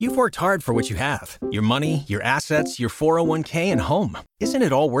You've worked hard for what you have. Your money, your assets, your 401k, and home. Isn't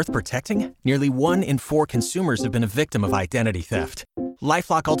it all worth protecting? Nearly 1 in 4 consumers have been a victim of identity theft.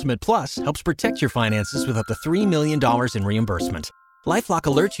 LifeLock Ultimate Plus helps protect your finances with up to $3 million in reimbursement. LifeLock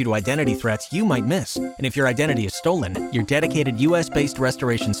alerts you to identity threats you might miss. And if your identity is stolen, your dedicated U.S.-based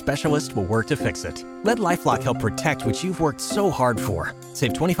restoration specialist will work to fix it. Let LifeLock help protect what you've worked so hard for.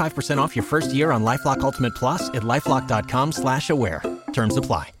 Save 25% off your first year on LifeLock Ultimate Plus at LifeLock.com/aware. Terms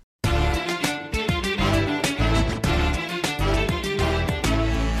apply.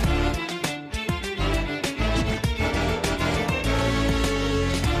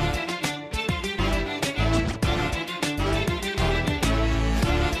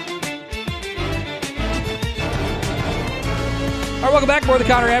 All right, welcome back. More of the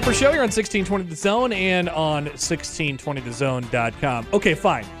Connor Apper Show. You're on 1620 The Zone and on 1620thezone.com. Okay,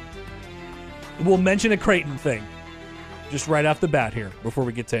 fine. We'll mention a Creighton thing just right off the bat here before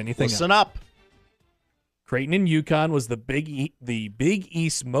we get to anything else. Listen up. Creighton and UConn was the Big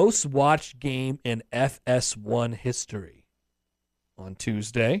East most watched game in FS1 history on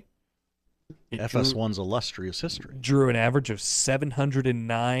Tuesday. FS1's illustrious history. Drew an average of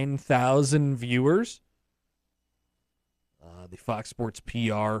 709,000 viewers. The Fox Sports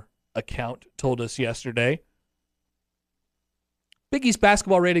PR account told us yesterday. Big East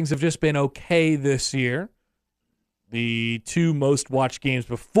basketball ratings have just been okay this year. The two most watched games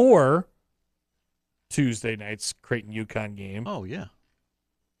before Tuesday night's Creighton-UConn game. Oh, yeah.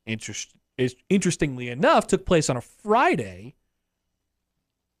 Interestingly enough, took place on a Friday.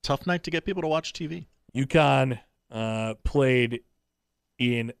 Tough night to get people to watch TV. UConn played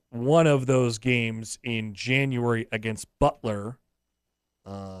in one of those games in January against Butler.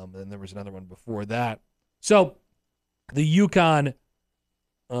 Then there was another one before that. So the UConn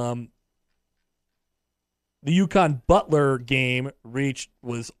Butler game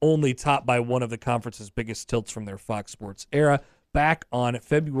was only topped by one of the conference's biggest tilts from their Fox Sports era. Back on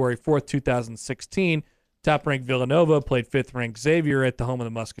February 4th, 2016, top-ranked Villanova played fifth-ranked Xavier at the home of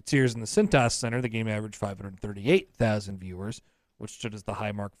the Musketeers in the Cintas Center. The game averaged 538,000 viewers, which stood as the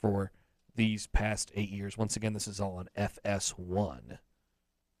high mark for these past 8 years. Once again, this is all on FS1,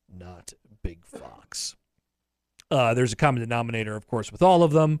 not Big Fox. There's a common denominator, of course, with all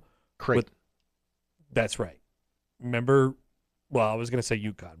of them. Creighton. That's right. Remember, well, I was going to say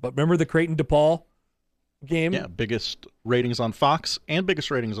UConn, but remember the Creighton-DePaul game? Yeah, biggest ratings on Fox and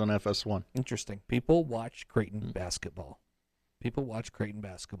biggest ratings on FS1. Interesting. People watch Creighton basketball. People watch Creighton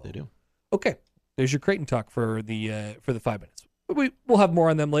basketball. They do. Okay, there's your Creighton talk for the 5 minutes. We'll have more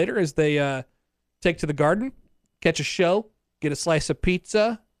on them later as they take to the Garden, catch a show, get a slice of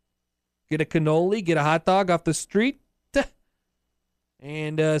pizza, get a cannoli, get a hot dog off the street,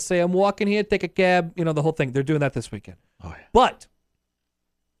 and say, I'm walking here, take a cab, the whole thing. They're doing that this weekend. Oh, yeah. But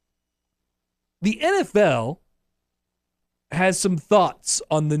the NFL has some thoughts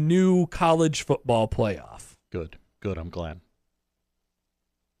on the new college football playoff. Good. I'm glad.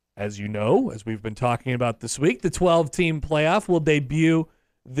 As you know, as we've been talking about this week, the 12-team playoff will debut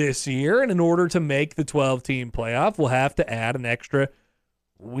this year. And in order to make the 12-team playoff, we'll have to add an extra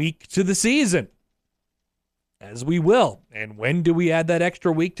week to the season. As we will. And when do we add that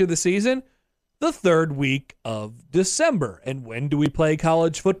extra week to the season? The third week of December. And when do we play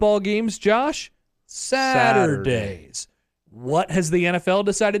college football games, Josh? Saturdays. What has the NFL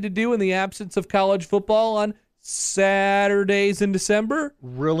decided to do in the absence of college football on Saturdays in December?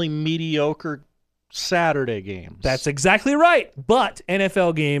 Really mediocre Saturday games. That's exactly right, but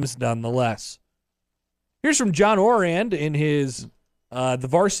NFL games nonetheless. Here's from John Orand in his The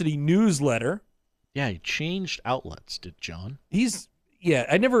Varsity newsletter. Yeah, he changed outlets, did John?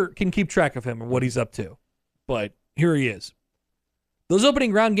 I never can keep track of him or what he's up to, but here he is. Those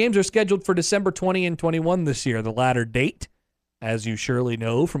opening round games are scheduled for December 20 and 21 this year. The latter date, as you surely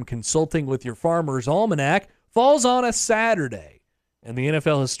know from consulting with your Farmer's Almanac, falls on a Saturday, and the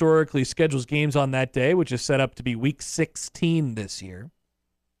NFL historically schedules games on that day, which is set up to be Week 16 this year.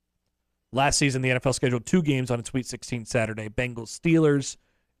 Last season, the NFL scheduled 2 games on its Week 16 Saturday, Bengals-Steelers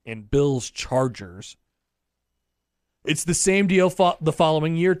and Bills-Chargers. It's the same deal the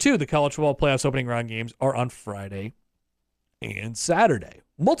following year, too. The college football playoffs opening round games are on Friday and Saturday.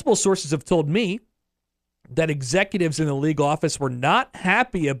 Multiple sources have told me that executives in the league office were not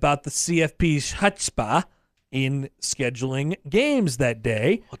happy about the CFP's chutzpah in scheduling games that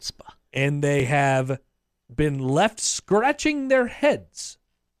day. Chutzpah. And they have been left scratching their heads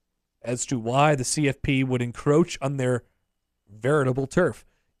as to why the CFP would encroach on their veritable turf.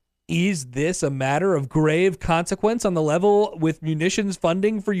 Is this a matter of grave consequence on the level with munitions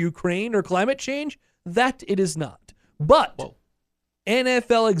funding for Ukraine or climate change? That it is not. But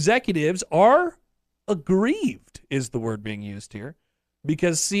NFL executives are aggrieved, is the word being used here,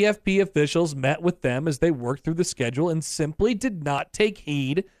 because CFP officials met with them as they worked through the schedule and simply did not take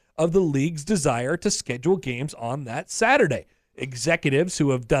heed of the league's desire to schedule games on that Saturday. Executives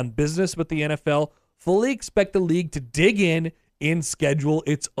who have done business with the NFL fully expect the league to dig in and schedule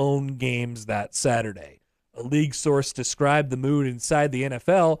its own games that Saturday. A league source described the mood inside the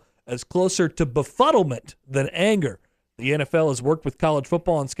NFL as closer to befuddlement than anger. The NFL has worked with college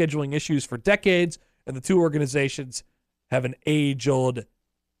football on scheduling issues for decades, and the two organizations have an age-old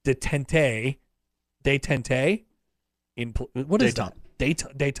detente in what is that?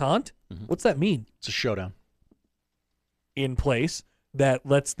 Détente? Mm-hmm. What's that mean? It's a showdown. In place that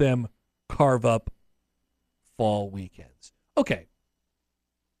lets them carve up fall weekends. Okay.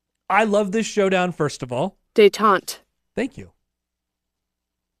 I love this showdown, first of all. Détente. Thank you.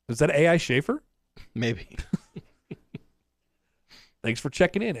 Is that AI Schaefer? Maybe. Thanks for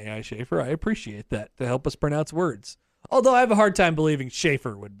checking in, AI Schaefer. I appreciate that to help us pronounce words. Although I have a hard time believing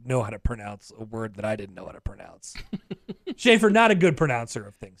Schaefer would know how to pronounce a word that I didn't know how to pronounce. Schaefer, not a good pronouncer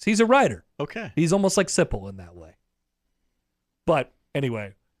of things. He's a writer. Okay. He's almost like Sipple in that way. But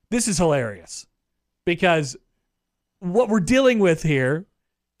anyway, this is hilarious because what we're dealing with here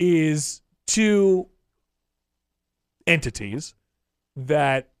is two entities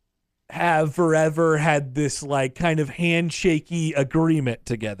that have forever had this like kind of handshaky agreement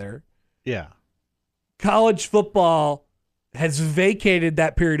together. Yeah. College football has vacated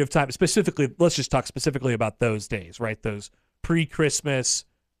that period of time. Specifically, let's just talk specifically about those days, right? Those pre-Christmas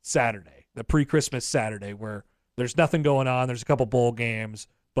Saturday, the pre-Christmas Saturday where there's nothing going on. There's a couple bowl games,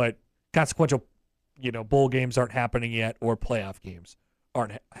 but consequential, bowl games aren't happening yet or playoff games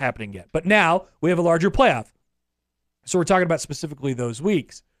aren't happening yet. But now we have a larger playoff. So we're talking about specifically those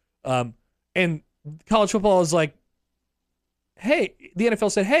weeks. And college football is like, hey, the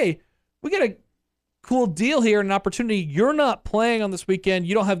NFL said, hey, we got a cool deal here, an opportunity. You're not playing on this weekend.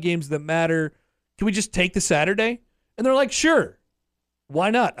 You don't have games that matter. Can we just take the Saturday? And they're like, sure. Why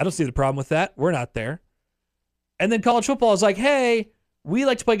not? I don't see the problem with that. We're not there. And then college football is like, hey, we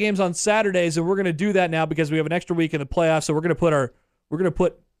like to play games on Saturdays, and we're going to do that now because we have an extra week in the playoffs. So we're going to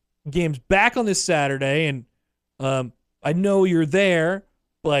put games back on this Saturday. And I know you're there,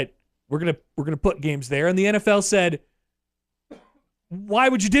 but we're gonna put games there. And the NFL said, why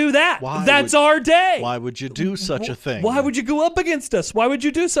would you do that? That's our day. Why would you do such a thing? Why would you go up against us? Why would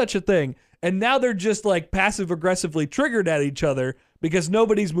you do such a thing? And now they're just like passive aggressively triggered at each other because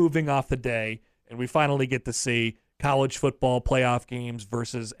nobody's moving off the day. And we finally get to see college football playoff games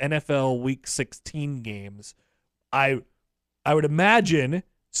versus NFL Week 16 games. I would imagine,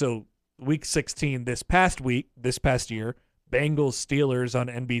 so Week 16 this past year, Bengals Steelers on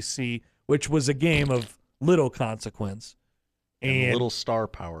NBC, which was a game of little consequence. And little star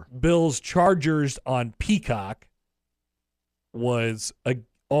power. Bills Chargers on Peacock was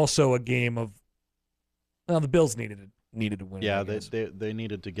also a game of, well, the Bills needed to win. Yeah, they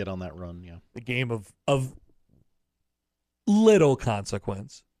needed to get on that run, yeah. The game of little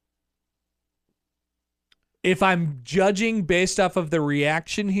consequence. If I'm judging based off of the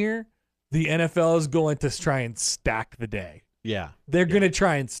reaction here, the NFL is going to try and stack the day. Yeah. They're going to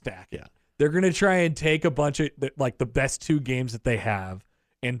try and stack it. Yeah. They're going to try and take a bunch of, like, the best two games that they have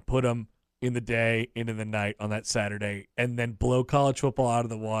and put them in the day, into the night on that Saturday, and then blow college football out of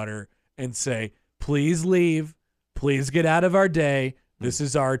the water and say, please leave. Please get out of our day. This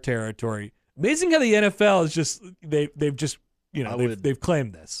is our territory. Amazing how the NFL is just, they've just, they've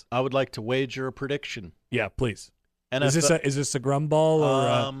claimed this. I would like to wager a prediction. Yeah, please. NFL, Is this a Grumball or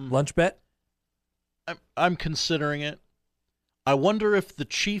a lunch bet? I'm considering it. I wonder if the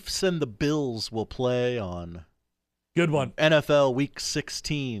Chiefs and the Bills will play on Good one. NFL Week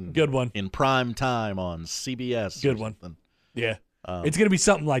 16. Good one. In prime time on CBS. Good one. Yeah. It's going to be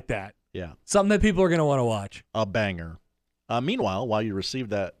something like that. Yeah. Something that people are going to want to watch. A banger. Meanwhile, while you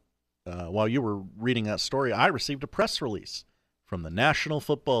received that, while you were reading that story, I received a press release from the National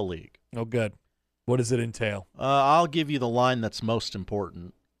Football League. Oh, good. What does it entail? I'll give you the line that's most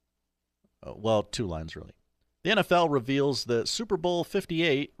important. Well, two lines, really. The NFL reveals that Super Bowl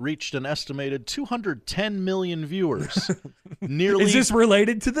 58 reached an estimated 210 million viewers. Is this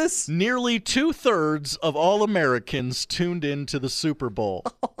related to this? Nearly 2/3 of all Americans tuned in to the Super Bowl.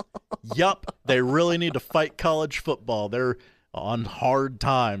 Yup, they really need to fight college football. They're on hard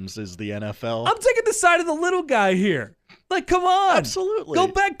times, is the NFL. I'm taking the side of the little guy here. Like, come on. Absolutely.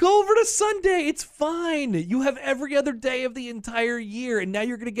 Go over to Sunday. It's fine. You have every other day of the entire year, and now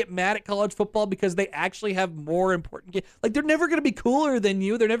you're going to get mad at college football because they actually have more important games. Like, they're never going to be cooler than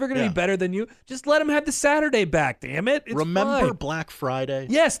you. They're never going to be better than you. Just let them have the Saturday back, damn it. It's Remember fine. Black Friday?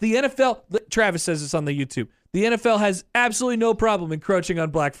 Yes, the NFL, Travis says this on the YouTube, the NFL has absolutely no problem encroaching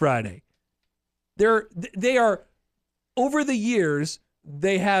on Black Friday. They are, over the years,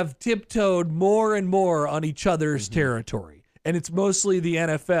 they have tiptoed more and more on each other's territory. And it's mostly the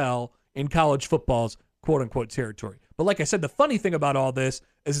NFL in college football's quote-unquote territory. But like I said, the funny thing about all this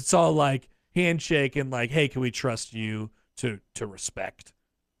is it's all like handshake and like, hey, can we trust you to respect,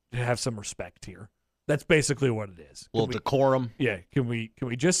 to have some respect here? That's basically what it is. A little decorum. Yeah. Can we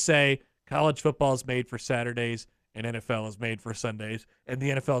just say college football is made for Saturdays and NFL is made for Sundays? And the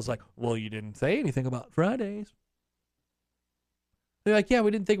NFL is like, well, you didn't say anything about Fridays. They're like, yeah, we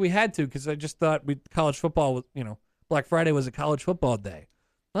didn't think we had to because I just thought college football was, Black Friday was a college football day.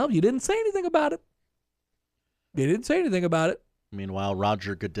 Well, you didn't say anything about it. Meanwhile,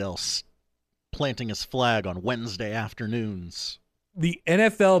 Roger Goodell's planting his flag on Wednesday afternoons. The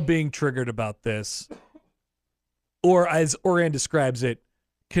NFL being triggered about this, or as Orion describes it,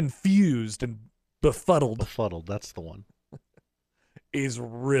 confused and befuddled. Befuddled, that's the one. Is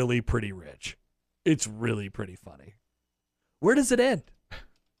really pretty rich. It's really pretty funny. Where does it end?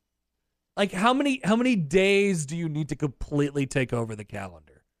 Like, how many days do you need to completely take over the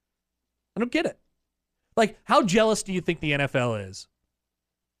calendar? I don't get it. Like, how jealous do you think the NFL is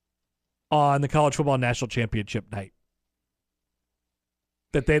on the college football national championship night?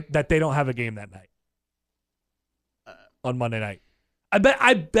 That they don't have a game that night on Monday night. I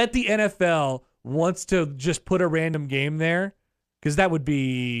bet the NFL wants to just put a random game there because that would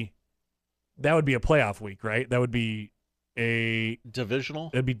be a playoff week, right? That would be a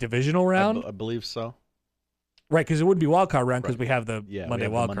divisional. It'd be divisional round. I believe so. Right, because it wouldn't be wild card round because we have the Monday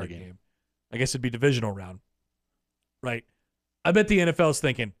have wild the card Monday game. I guess it'd be divisional round. Right. I bet the NFL's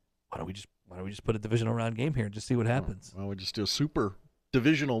thinking, why don't we just put a divisional round game here and just see what happens? Why don't we just do a super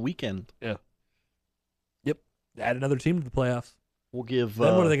divisional weekend? Yeah. Yep. Add another team to the playoffs. We'll give.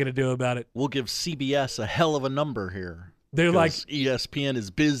 Then what are they going to do about it? We'll give CBS a hell of a number here. They're like ESPN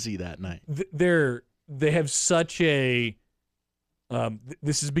is busy that night. They have such a.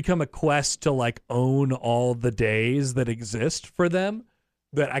 This has become a quest to like own all the days that exist for them.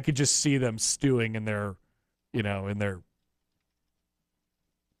 That I could just see them stewing in their, in their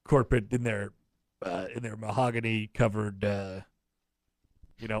corporate, in their mahogany covered,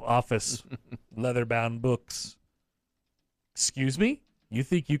 office leather-bound books. Excuse me? You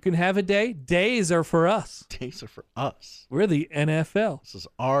think you can have a day? Days are for us. Days are for us. We're the NFL. This is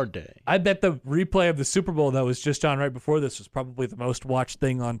our day. I bet the replay of the Super Bowl that was just on right before this was probably the most watched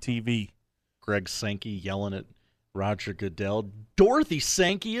thing on TV. Greg Sankey yelling at Roger Goodell. Dorothy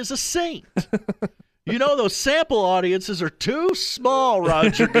Sankey is a saint. Those sample audiences are too small,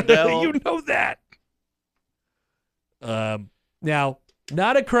 Roger Goodell. You know that. Now,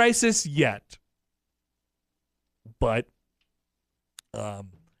 not a crisis yet, but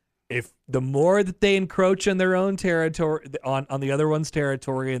if the more that they encroach on their own territory, on the other one's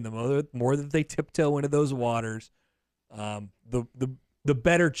territory, and the more that they tiptoe into those waters, the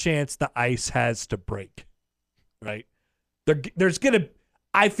better chance the ice has to break. Right? There's gonna.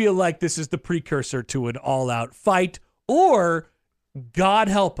 I feel like this is the precursor to an all-out fight, or God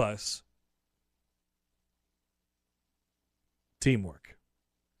help us, teamwork.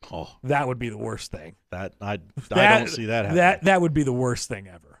 Oh, that would be the worst thing. I don't see that happening. That would be the worst thing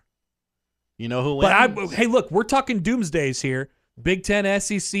ever. You know who wins? But hey, look, we're talking doomsdays here. Big Ten,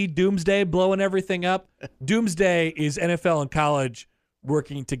 SEC, doomsday, blowing everything up. Doomsday is NFL and college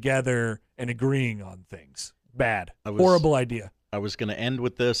working together and agreeing on things. Bad. Horrible idea. I was going to end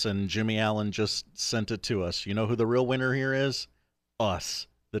with this, and Jimmy Allen just sent it to us. You know who the real winner here is? Us,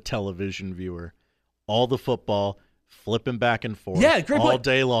 the television viewer. All the football, flipping back and forth all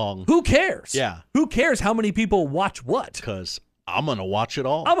day long. Who cares? Yeah. Who cares how many people watch what? Because I'm going to watch it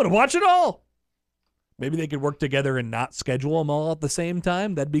all. I'm going to watch it all. Maybe they could work together and not schedule them all at the same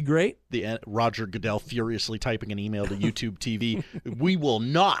time. That'd be great. Roger Goodell furiously typing an email to YouTube TV. We will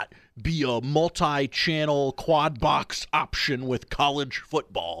not be a multi-channel quad box option with college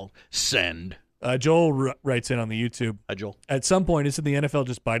football. Send. Joel writes in on the YouTube. Hi, Joel. At some point, isn't the NFL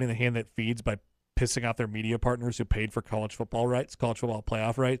just biting the hand that feeds by pissing off their media partners who paid for college football rights, college football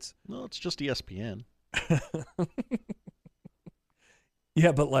playoff rights? No, it's just ESPN.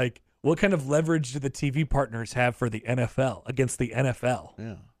 Yeah, but like, what kind of leverage do the TV partners have for the NFL against the NFL?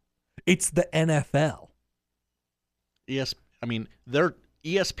 Yeah. It's the NFL. Yes, I mean, they're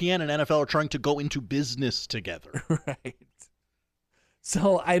ESPN and NFL are trying to go into business together. Right.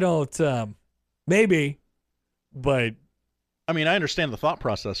 So I don't, maybe, but. I mean, I understand the thought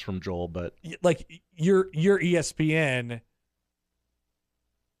process from Joel, but. Like, your ESPN,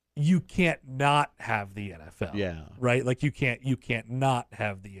 you can't not have the NFL. Yeah. Right? Like, you can't not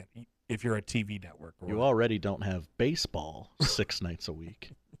have if you're a TV network. You already don't have baseball 6 nights a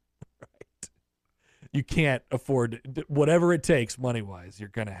week. Right. You can't afford, whatever it takes money-wise, you're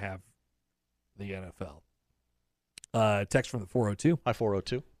going to have the NFL. Text from the 402. Hi,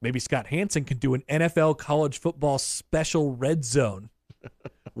 402. Maybe Scott Hansen can do an NFL college football special red zone.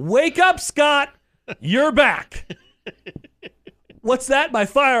 Wake up, Scott! You're back. What's that? My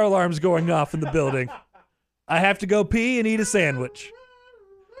fire alarm's going off in the building. I have to go pee and eat a sandwich.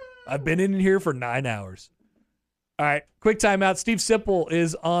 I've been in here for 9 hours. All right, quick timeout. Steve Sipple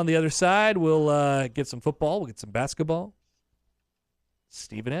is on the other side. We'll get some football. We'll get some basketball.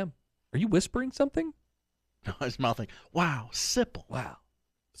 Stephen M., are you whispering something? No, I was mouthing, wow, Sipple. Wow,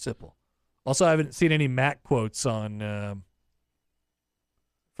 Sipple. Also, I haven't seen any Mac quotes on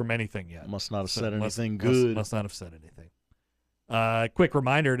from anything yet. Must not have said anything good. Must not have said anything. Quick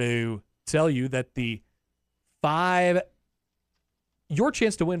reminder to tell you that your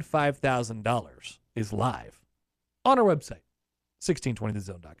chance to win $5,000 is live on our website,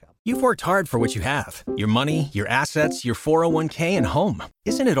 1620thezone.com. You've worked hard for what you have. Your money, your assets, your 401k, and home.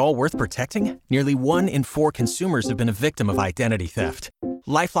 Isn't it all worth protecting? Nearly 1 in 4 consumers have been a victim of identity theft.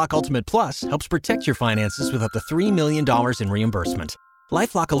 LifeLock Ultimate Plus helps protect your finances with up to $3 million in reimbursement.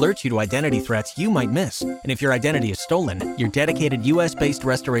 LifeLock alerts you to identity threats you might miss. And if your identity is stolen, your dedicated U.S.-based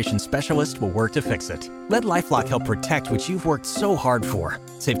restoration specialist will work to fix it. Let LifeLock help protect what you've worked so hard for.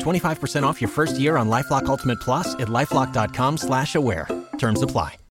 Save 25% off your first year on LifeLock Ultimate Plus at LifeLock.com/aware. Terms apply.